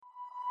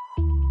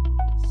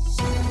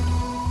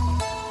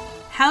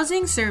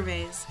Housing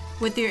surveys.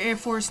 With your Air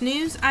Force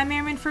News, I'm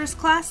Airman First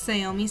Class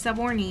Sayomi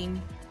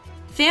Sabornin.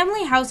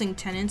 Family housing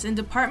tenants in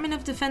Department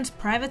of Defense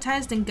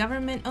privatized and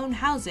government-owned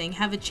housing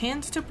have a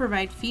chance to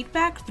provide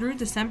feedback through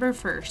December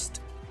 1st.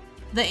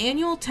 The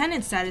annual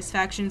tenant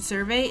satisfaction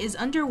survey is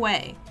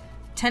underway.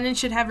 Tenants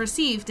should have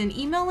received an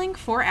email link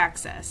for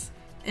access.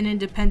 An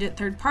independent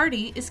third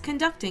party is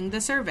conducting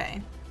the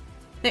survey.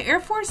 The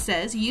Air Force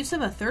says use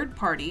of a third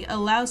party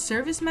allows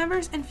service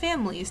members and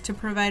families to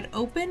provide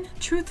open,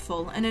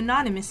 truthful, and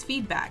anonymous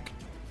feedback.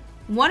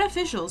 One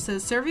official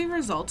says survey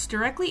results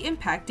directly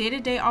impact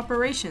day-to-day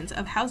operations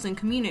of housing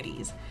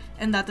communities,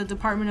 and that the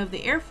Department of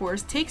the Air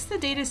Force takes the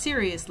data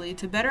seriously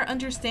to better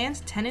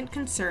understand tenant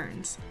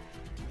concerns.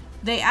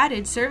 They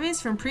added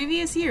surveys from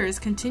previous years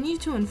continue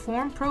to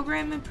inform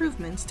program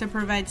improvements to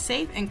provide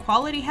safe and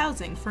quality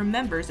housing for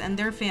members and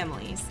their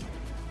families.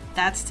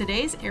 That's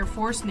today's Air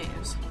Force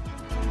News.